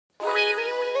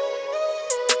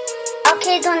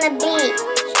Kids on the beat.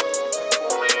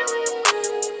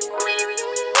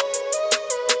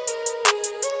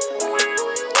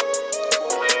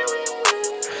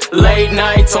 Late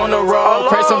nights on the road,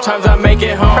 pray sometimes I make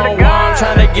it home. While I'm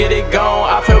trying to get it gone,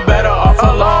 I feel better off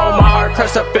alone. My heart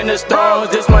crushed up in the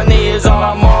stones, this money is all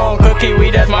I'm on. Cookie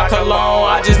weed, that's my cologne,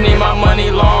 I just need my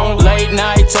money long. Late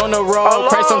nights on the road,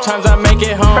 pray sometimes I make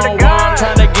it home. While I'm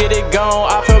trying to get it gone,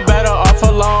 I feel better off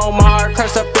alone. My heart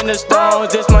crushed up in the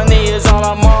stones, this money is all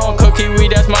I'm on. Cookie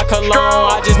weed, that's my cologne,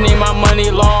 I just need my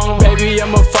money long. Baby,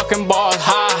 I'm a fucking boss,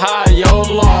 ha ha, yo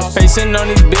lost. Facing on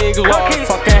these big laws,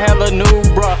 fucking hella new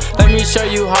bruh. Let me show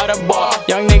you how to ball.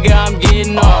 Young nigga, I'm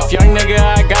getting off. Young nigga,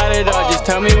 I got it all. Just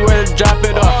tell me where to drop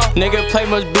it off. Nigga, play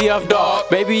must be off, dog.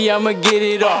 Baby, I'ma get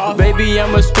it off. Baby,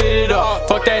 I'ma spit it off.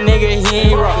 Fuck that nigga,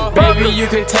 he ain't wrong. Baby, you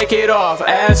can take it off.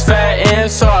 Ass fat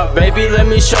and soft. Baby, let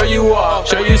me show you off.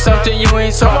 Show you something you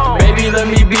ain't soft. Baby, let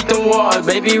me beat the walls.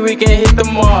 Baby, we can hit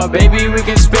them all. Baby, we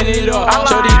can spin it off.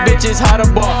 Show these bitches how to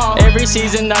ball. Every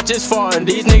season, not just fun.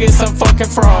 These niggas some fucking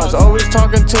frauds. Always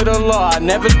talking to the law. I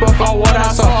never spoke on what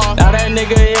I saw. Now that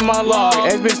nigga in my log,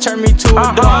 ex-bitch turned me to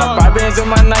a dog. 5 bands in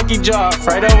my Nike job,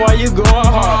 afraid of why you going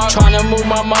hard. Tryna move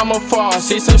my mama far,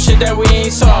 see some shit that we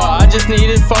ain't saw. I just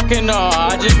needed fucking all,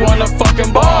 I just wanna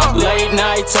fucking ball. Late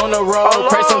nights on the road,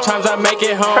 pray sometimes I make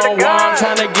it home. While I'm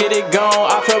tryna get it gone,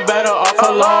 I feel better off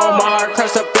alone. My heart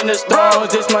crushed up in the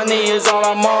stones, this money is all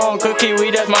I'm on. Cookie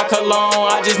weed, that's my cologne,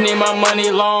 I just need my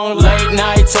money long. Late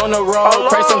nights on the road,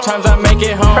 pray sometimes I make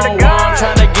it home. While I'm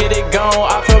tryna get it gone,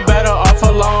 I feel better off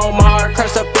alone. My heart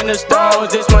crushed up in the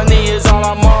stones, this money is all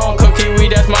I'm on. Cookie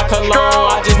weed, that's my cologne,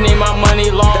 I just need my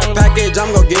money long. That package,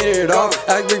 I'm gon' get it off.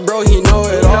 Ask big bro, he know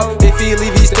it all. If he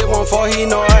leave, he still won't fall. He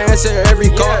know I answer every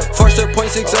call. First to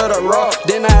 0.6 of the raw,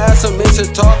 then I ask him it's a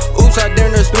talk. Oops, I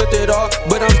didn't split it off,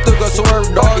 but I'm still gon'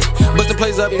 swerve, dog. Bustin'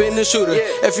 plays up in the shooter.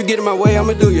 If you get in my way,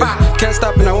 I'ma do ya. Can't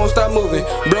stop and I won't stop moving.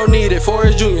 Bro need it for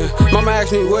his junior. Mama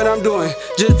asked me what I'm doing.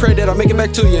 Just pray that I'll make it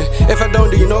back to you. If I don't,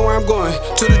 do you know where I'm going?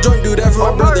 To the joint, do that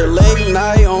for my brother. Late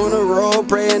night on the road,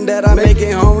 praying that I make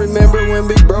it home. Remember when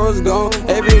big bro was gone?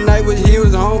 Every night he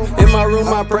was home. In my room,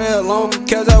 I pray alone.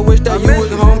 Cause I wish that you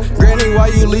was home. Granny, why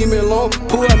you leave me alone?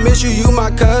 Pooh, I miss you, you my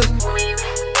cuz.